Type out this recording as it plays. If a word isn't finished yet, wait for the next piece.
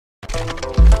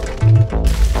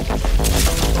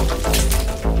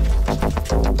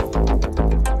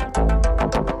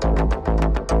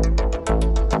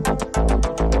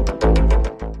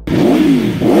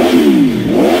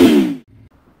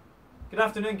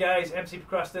afternoon guys,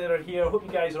 MCProcrastinator here. Hope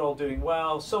you guys are all doing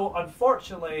well. So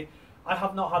unfortunately, I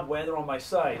have not had weather on my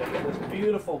side. I've got this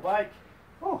beautiful bike.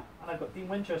 Oh, and I've got Dean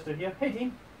Winchester here. Hey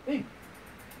Dean. Dean.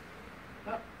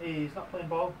 No, he's not playing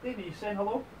ball. Dean, are you saying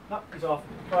hello? No, he's off.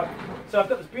 Right. So I've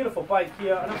got this beautiful bike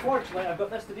here, and unfortunately I've got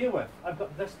this to deal with. I've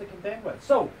got this to contend with.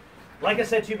 So, like I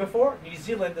said to you before, New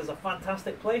Zealand is a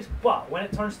fantastic place, but when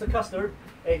it turns to custard,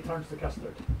 it turns to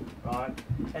custard. Right?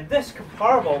 And this,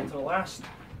 comparable to the last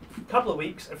couple of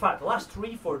weeks, in fact the last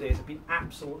 3-4 days have been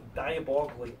absolutely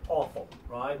diabolically awful,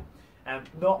 right? And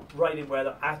not riding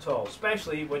weather at all,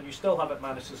 especially when you still haven't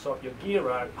managed to sort your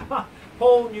gear out.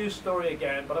 Whole new story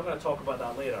again, but I'm going to talk about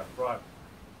that later. Right.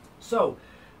 So,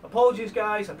 apologies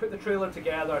guys, I put the trailer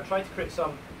together, I tried to create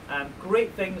some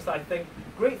great things that I think,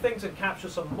 and capture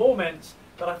some moments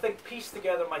that I think piece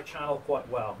together my channel quite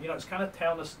well. You know, it's kind of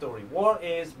telling a story. What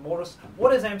is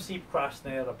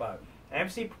MCProcrastinator about?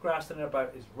 MCProcrastinator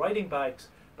about is riding bikes,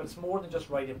 but it's more than just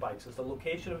riding bikes. It's the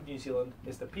location of New Zealand,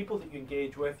 it's the people that you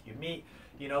engage with, you meet,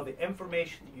 you know, the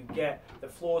information that you get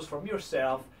that flows from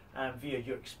yourself and via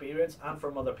your experience and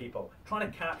from other people.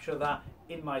 Trying to capture that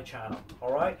in my channel,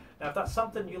 alright? Now if that's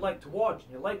something you like to watch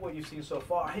and you like what you've seen so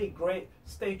far, hey great,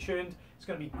 stay tuned. It's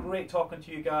going to be great talking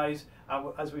to you guys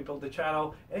as we build the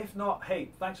channel. If not, hey,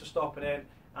 thanks for stopping in,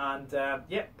 and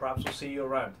yeah, perhaps we'll see you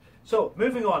around. So,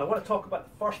 moving on, I want to talk about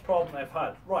the first problem I've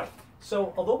had. Right,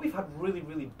 so although we've had really,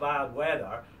 really bad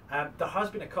weather, there has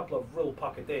been a couple of real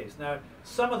pocket days. Now,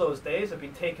 some of those days have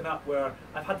been taken up where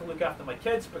I've had to look after my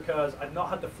kids because I've not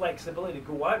had the flexibility to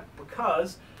go out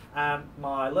because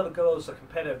my little girl is a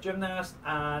competitive gymnast,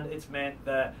 and it's meant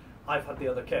that I've had the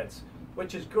other kids,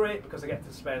 which is great because I get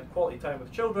to spend quality time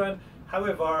with children.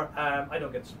 However, I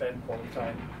don't get to spend quality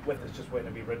time with it's just waiting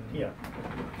to be ridden here.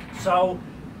 So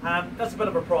that's a bit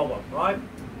of a problem, right?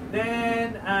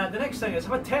 Then the next thing is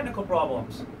I've had technical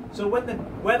problems. So when the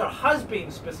weather has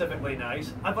been specifically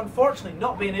nice, I've unfortunately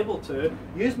not been able to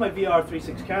use my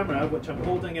VR360 camera, which I'm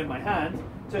holding in my hand,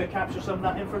 to capture some of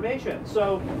that information.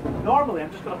 So normally,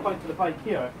 I'm just going to point to the bike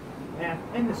here,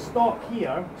 in the stock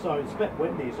here, sorry it's a bit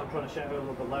windy so I'm trying to shout out a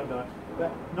little bit louder,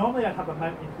 but normally I'd have a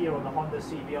mount in here on the Honda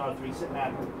CBR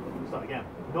 360, start again.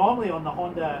 Normally on the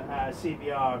Honda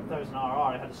CBR 1000RR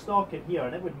I had a stock in here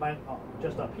and it would mount up,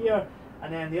 just up here,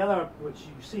 and then the other, which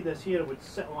you see this here, would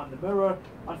sit on the mirror.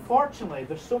 Unfortunately,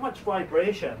 there's so much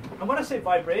vibration. And when I say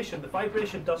vibration, the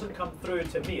vibration doesn't come through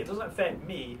to me. It doesn't affect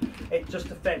me. It just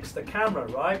affects the camera,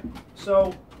 right?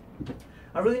 So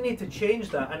I really need to change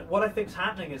that. And what I think is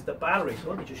happening is the battery. So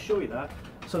let me just show you that.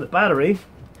 So the battery,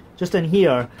 just in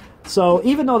here. So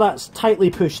even though that's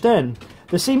tightly pushed in,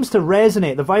 there seems to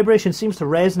resonate. The vibration seems to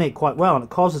resonate quite well, and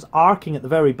it causes arcing at the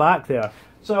very back there.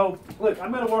 So, look,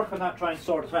 I'm going to work on that, try and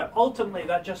sort it out. Ultimately,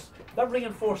 that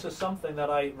reinforces something that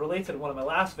I related in one of my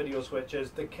last videos, which is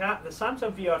the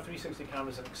Samsung VR360 camera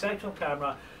is an exceptional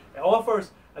camera. It offers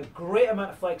a great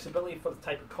amount of flexibility for the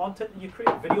type of content that you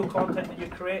create, video content that you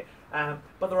create,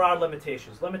 but there are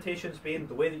limitations. Limitations being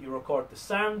the way that you record the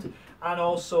sound, and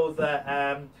also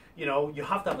that you know, you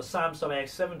have to have a Samsung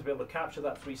S7 to be able to capture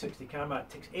that 360 camera. It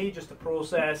takes ages to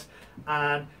process,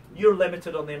 and you're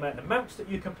limited on the amount of mounts that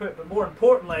you can put, but more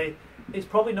importantly, it's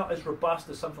probably not as robust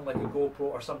as something like a GoPro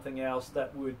or something else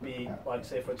that would be, like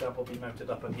say for example, be mounted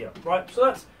up in here. Right, so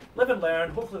that's live and learn.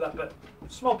 Hopefully that bit,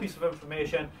 small piece of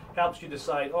information helps you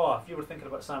decide, oh, if you were thinking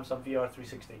about Samsung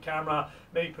VR360 camera,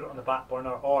 maybe put it on the back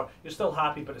burner, or you're still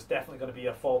happy but it's definitely going to be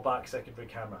a fallback secondary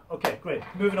camera. Okay, great,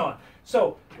 moving on.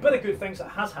 So, a bit of good things that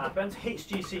has happened.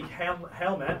 HJC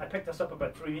helmet, I picked this up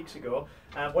about 3 weeks ago.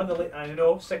 One of the, I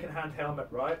know, second-hand helmet,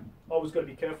 right? Always got to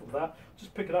be careful with that.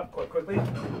 Just pick it up quite quickly.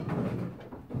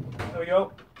 There we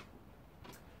go.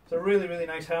 It's a really, really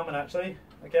nice helmet actually.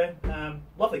 Okay,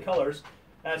 lovely colours.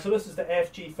 So this is the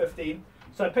FG15.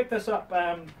 So I picked this up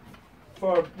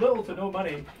for little to no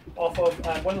money off of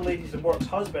one of the ladies in work's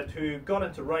husband who got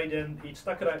into riding. He'd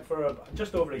stuck it out for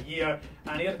just over a year,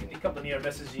 and he had a couple of near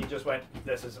misses. He just went,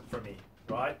 this isn't for me,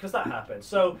 right? Because that happens.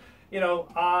 So, you know,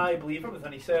 I believe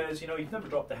everything he says. You know, he's never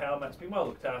dropped the helmet. It's been well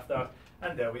looked after.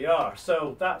 And there we are.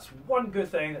 So that's one good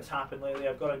thing that's happened lately.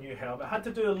 I've got a new helmet. I had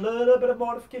to do a little bit of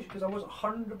modification because I wasn't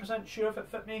 100% sure if it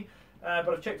fit me. But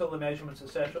I've checked all the measurements,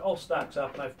 etc. All stacks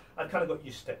up, and I've kind of got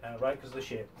used to it now, right, because of the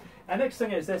shape. And next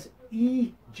thing is this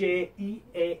EJEAS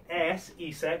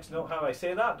E6. Note how I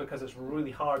say that, because it's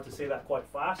really hard to say that quite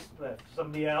fast.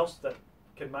 Somebody else that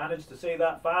can manage to say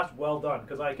that fast, well done,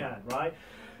 because I can, right?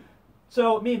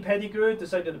 So me and Pediigru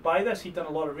decided to buy this. He'd done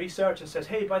a lot of research and says,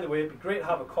 hey, by the way, it'd be great to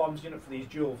have a comms unit for these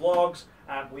dual vlogs.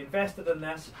 We invested in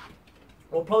this.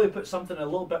 We'll probably put something a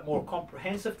little bit more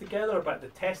comprehensive together about the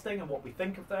testing and what we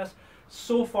think of this.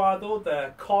 So far though,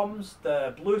 the comms,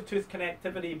 the Bluetooth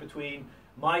connectivity between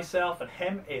myself and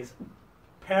him is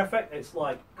perfect. It's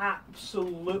like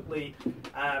absolutely,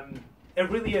 it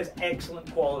really is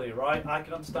excellent quality, right? I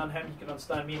can understand him, he can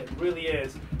understand me, it really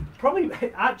is. Probably,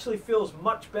 it actually feels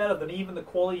much better than even the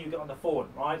quality you get on the phone,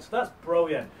 right? So that's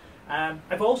brilliant.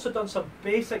 I've also done some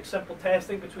basic simple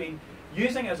testing between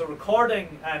using it as a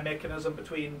recording mechanism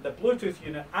between the Bluetooth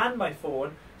unit and my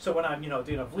phone. So when I'm,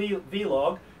 doing a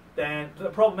vlog, then the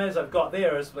problem is I've got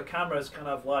there is the camera is kind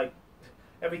of like,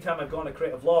 every time I've gone to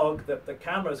create a vlog, the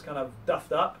camera is kind of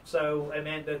duffed up, so it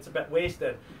meant that it's a bit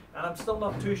wasted. And I'm still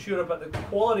not too sure about the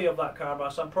quality of that camera,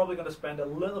 so I'm probably going to spend a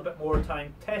little bit more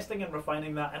time testing and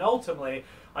refining that, and ultimately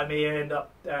I may end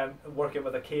up working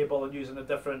with a cable and using a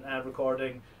different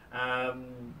recording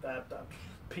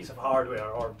piece of hardware,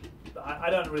 or I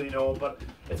don't really know, but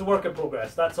it's a work in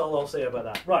progress. That's all I'll say about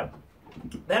that. Right,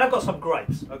 then I've got some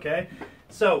gripes, okay?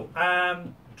 So,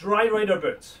 Dririder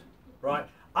boots, right?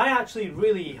 I actually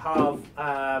really have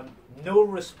no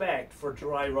respect for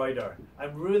Dririder.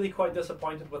 I'm really quite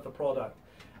disappointed with the product.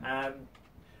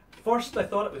 First, I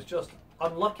thought it was just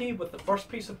unlucky with the first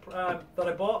piece of, that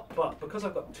I bought, but because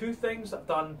I've got two things that have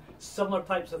done similar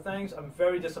types of things, I'm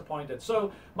very disappointed.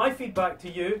 So my feedback to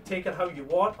you, take it how you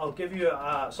want. I'll give you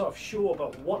a sort of show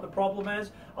about what the problem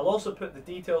is. I'll also put the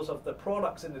details of the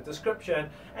products in the description,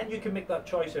 and you can make that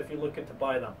choice if you're looking to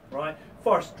buy them, right?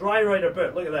 First, Dririder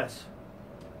boot, look at this.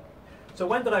 So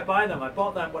when did I buy them? I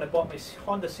bought them when I bought my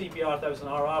Honda CBR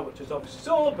 1000RR, which is obviously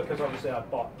sold because obviously I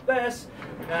bought this.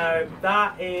 Now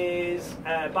that is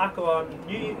back on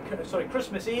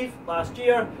Christmas Eve last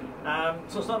year.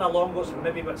 So it's not that long ago, it's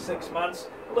maybe about 6 months.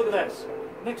 But look at this.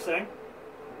 Next thing,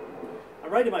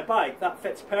 I'm riding my bike, that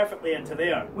fits perfectly into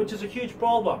there, which is a huge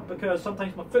problem because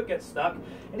sometimes my foot gets stuck.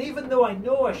 And even though I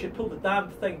know I should pull the damn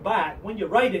thing back, when you're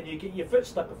riding, you get your foot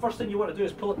stuck. The first thing you want to do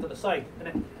is pull it to the side. And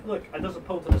it, look, it doesn't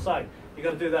pull to the side. You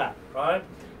got to do that, right?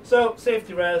 So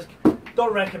safety risk,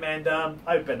 don't recommend them.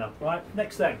 I've been them, right?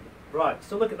 Next thing, right?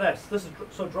 So look at this. This is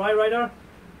so Dririder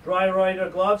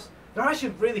gloves. They're actually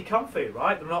really comfy,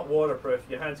 right? They're not waterproof.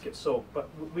 Your hands get soaked, but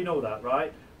we know that,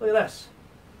 right? Look at this.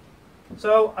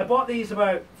 So I bought these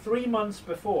about 3 months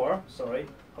before. Sorry,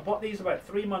 I bought these about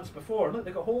 3 months before. Look,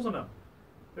 they've got holes in them.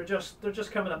 They're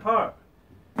just coming apart.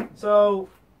 So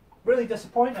really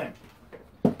disappointing.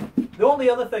 The only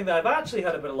other thing that I've actually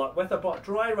had a bit of luck with, I bought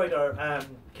Dririder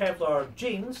Kevlar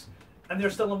jeans, and they're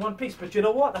still in one piece. But you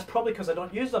know what? That's probably because I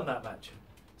don't use them that much.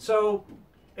 So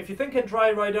if you're thinking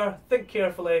Dririder, think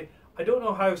carefully. I don't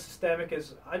know how systemic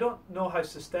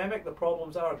the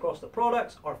problems are across the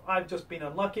products, or if I've just been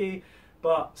unlucky.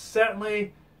 But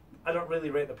certainly, I don't really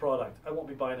rate the product. I won't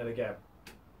be buying it again.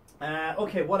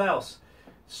 Okay, what else?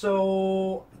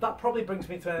 So that probably brings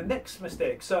me to the next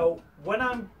mistake. So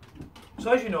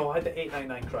as you know, I had the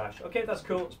 899 crash. Okay, that's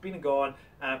cool. It's been and gone.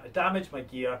 It damaged my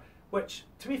gear, which,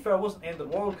 to be fair, wasn't the end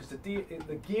of the world because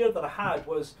the gear that I had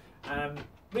was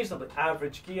reasonably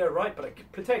average gear, right? But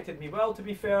it protected me well, to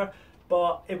be fair.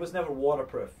 But it was never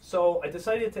waterproof. So I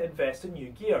decided to invest in new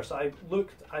gear. So I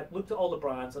looked at all the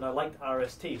brands, and I liked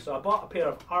RST. So I bought a pair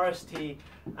of RST,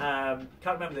 can't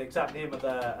remember the exact name of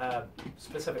the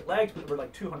specific legs, but they were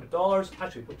like $200.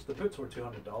 Actually, which the boots were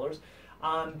 $200.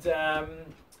 And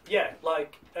yeah,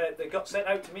 like they got sent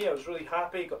out to me. I was really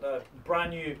happy. Got the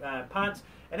brand new pants.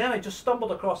 And then I just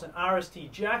stumbled across an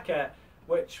RST jacket,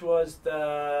 which was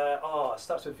the, it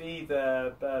starts with V,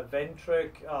 the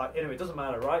anyway, it doesn't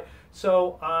matter, right?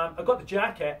 So I got the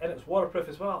jacket, and it's waterproof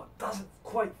as well. It doesn't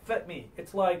quite fit me.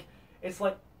 It's like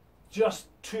just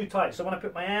too tight. So when I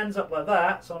put my hands up like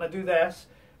that, so when I do this,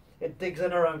 it digs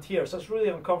in around here. So it's really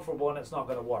uncomfortable, and it's not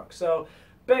going to work. So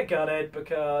bit gutted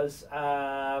because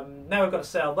now I've got to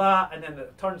sell that, and then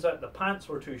it turns out the pants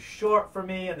were too short for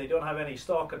me, and they don't have any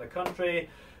stock in the country.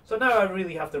 So now I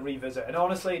really have to revisit, and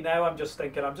honestly now I'm just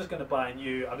thinking I'm just going to buy a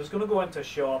new. I'm just going to go into a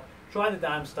shop, try the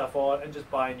damn stuff on, and just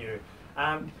buy a new.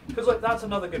 Because look, that's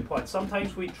another good point.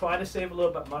 Sometimes we try to save a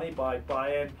little bit of money by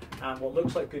buying what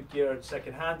looks like good gear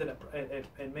second hand, and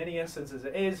in many instances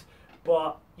it is.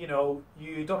 But you know,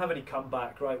 you don't have any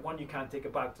comeback, right? One, you can't take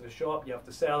it back to the shop. You have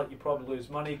to sell it. You probably lose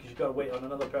money because you've got to wait on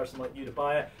another person like you to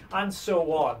buy it, and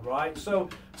so on, right? So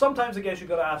sometimes I guess you've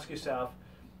got to ask yourself,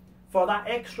 for that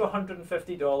extra $150,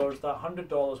 that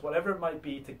 $100, whatever it might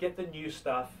be, to get the new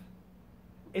stuff,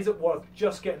 is it worth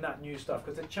just getting that new stuff?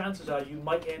 Because the chances are you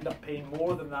might end up paying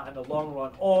more than that in the long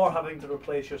run, or having to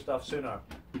replace your stuff sooner.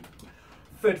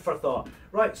 Food for thought.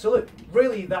 Right, so look,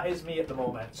 really that is me at the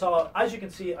moment. So as you can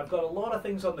see, I've got a lot of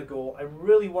things on the go. I'm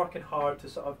really working hard to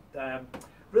sort of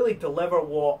really deliver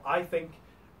what I think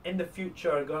in the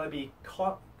future are going to be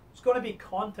it's going to be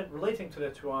content relating to the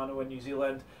Tuono in New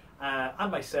Zealand,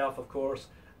 and myself, of course.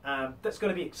 That's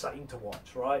going to be exciting to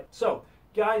watch, right? So,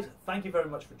 guys, thank you very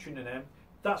much for tuning in.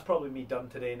 That's probably me done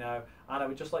today now, and I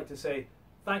would just like to say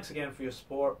thanks again for your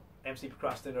support. MC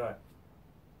Procrastinator out.